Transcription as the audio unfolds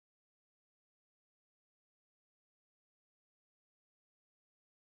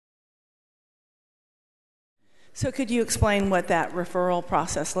So could you explain what that referral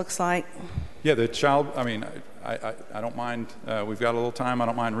process looks like? Yeah, the child, I mean, I don't mind, we've got a little time, I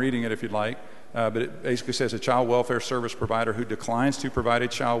don't mind reading it if you'd like, but it basically says a child welfare service provider who declines to provide a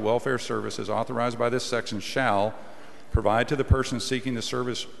child welfare service as authorized by this section shall provide to the person seeking the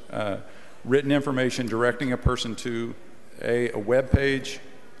service written information directing a person to a web page.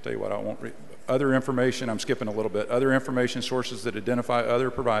 Tell you what, I won't read. Other information, I'm skipping a little bit, other information sources that identify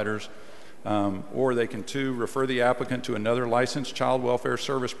other providers, or they can, 2, refer the applicant to another licensed child welfare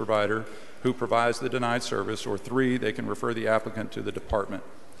service provider who provides the denied service, or 3, they can refer the applicant to the department.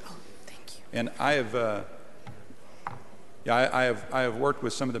 Oh, thank you. And I have worked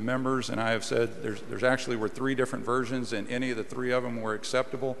with some of the members, and I have said there's actually were 3 different versions, and any of the 3 of them were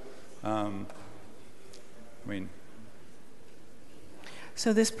acceptable.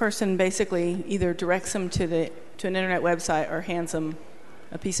 So this person basically either directs them to an internet website or hands them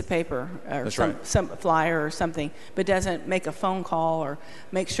a piece of paper or some flyer or something, but doesn't make a phone call or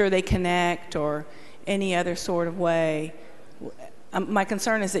make sure they connect or any other sort of way. My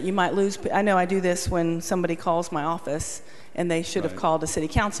concern is that you might lose. I know I do this when somebody calls my office and they should have called a city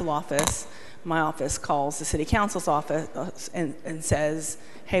council office. My office calls the city council's office and says,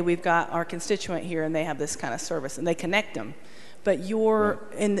 hey, we've got our constituent here and they have this kind of service, and they connect them. But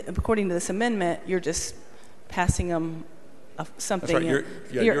according to this amendment, you're just passing them something. That's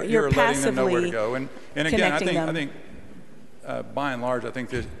right. You're letting them know where to go. And again, I think by and large, I think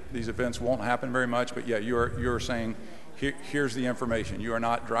these events won't happen very much. But yeah, you're saying, here's the information. You are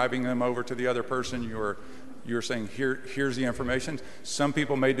not driving them over to the other person. You're saying, here's the information. Some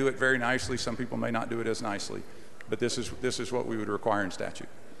people may do it very nicely. Some people may not do it as nicely. But this is what we would require in statute.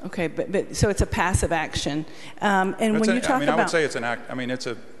 Okay, but so it's a passive action. And when you talk about, I would say it's an act. I mean, it's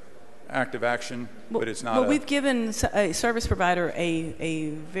a active action, but it's not. But we've given a service provider a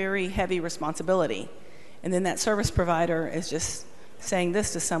very heavy responsibility, and then that service provider is just saying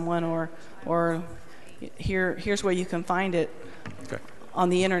this to someone, or here's where you can find it on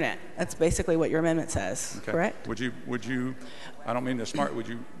the internet. That's basically what your amendment says. Correct? Would you? I don't mean to smart. Would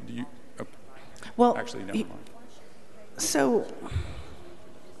you? Do you? Well, actually, never mind. So.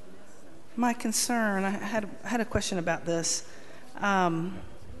 My concern, I had a question about this. Would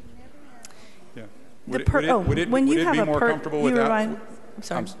it be more comfortable without? I'm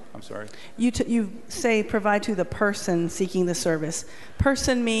sorry. I'm sorry. You say provide to the person seeking the service.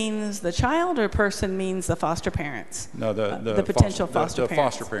 Person means the child, or person means the foster parents? No, the potential foster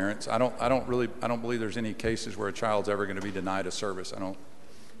parents. The foster parents. I don't believe there's any cases where a child's ever going to be denied a service.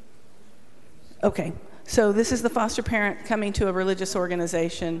 Okay. So this is the foster parent coming to a religious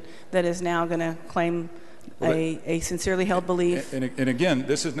organization that is now going to claim a sincerely held belief. And again,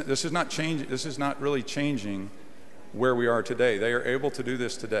 this is not really changing where we are today. They are able to do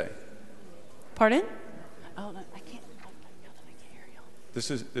this today. Pardon? Oh, no, I can't hear you.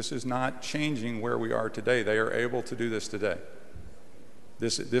 This is not changing where we are today. They are able to do this today.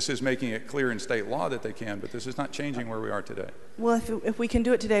 This is making it clear in state law that they can, but this is not changing where we are today. Well, if we can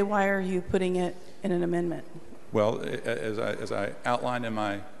do it today, why are you putting it in an amendment? Well, as I outlined in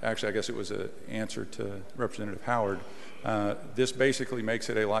actually I guess it was an answer to Representative Howard, this basically makes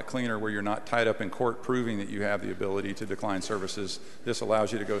it a lot cleaner where you're not tied up in court proving that you have the ability to decline services. This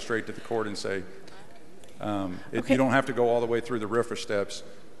allows you to go straight to the court and say, you don't have to go all the way through the RFRA steps.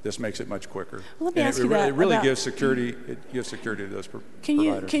 This makes it much quicker. Well, let me ask you that. It really gives security. It gives security to those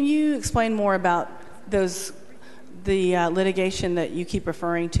providers. Can you explain more about the litigation that you keep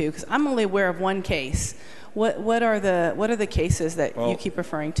referring to? Because I'm only aware of one case. What are the cases that you keep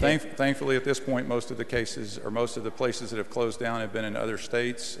referring to? Thankfully, at this point, most of the cases or most of the places that have closed down have been in other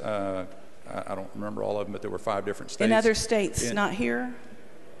states. I don't remember all of them, but there were 5 different states. In other states, not here.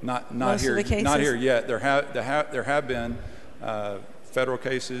 Not most here. Of the cases? Not here yet. There have been federal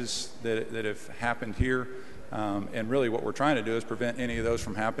cases that have happened here. And really what we're trying to do is prevent any of those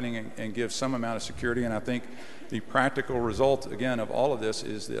from happening and give some amount of security. And I think the practical result, again, of all of this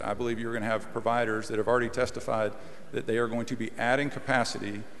is that I believe you're going to have providers that have already testified that they are going to be adding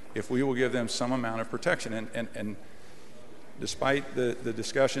capacity if we will give them some amount of protection. And despite the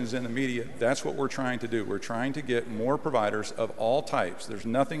discussions in the media, that's what we're trying to do. We're trying to get more providers of all types. There's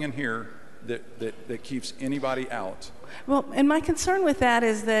nothing in here that keeps anybody out. Well, and my concern with that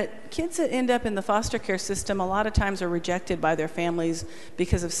is that kids that end up in the foster care system a lot of times are rejected by their families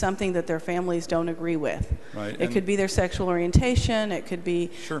because of something that their families don't agree with. Right. It could be their sexual orientation, it could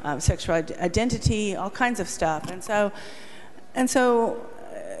be sexual identity, all kinds of stuff. And so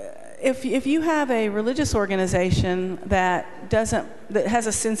if you have a religious organization that has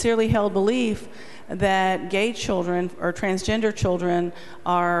a sincerely held belief that gay children or transgender children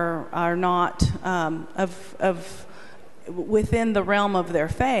are not within the realm of their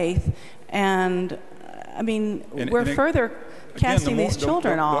faith, and I mean, we're further casting these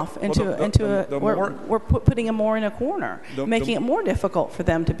children off we're putting them more in a corner, making it more difficult for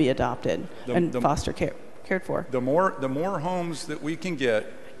them to be adopted and foster cared for. The more homes that we can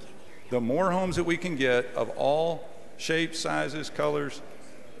get, of all shapes, sizes, colors,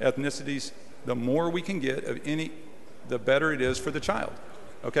 ethnicities, the more we can get of any, the better it is for the child.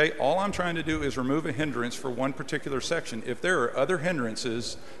 Okay, all I'm trying to do is remove a hindrance for one particular section. If there are other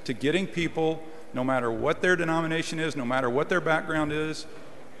hindrances to getting people, no matter what their denomination is, no matter what their background is,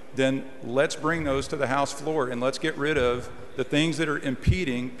 then let's bring those to the House floor and let's get rid of the things that are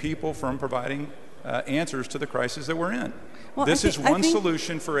impeding people from providing answers to the crisis that we're in. Well, this is one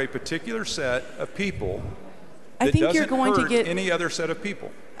solution for a particular set of people that doesn't hurt any other set of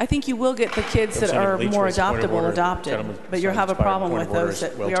people. I think you will get the kids that are more adoptable adopted, but you'll have a problem with those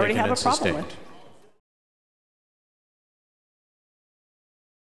that we already have a problem with.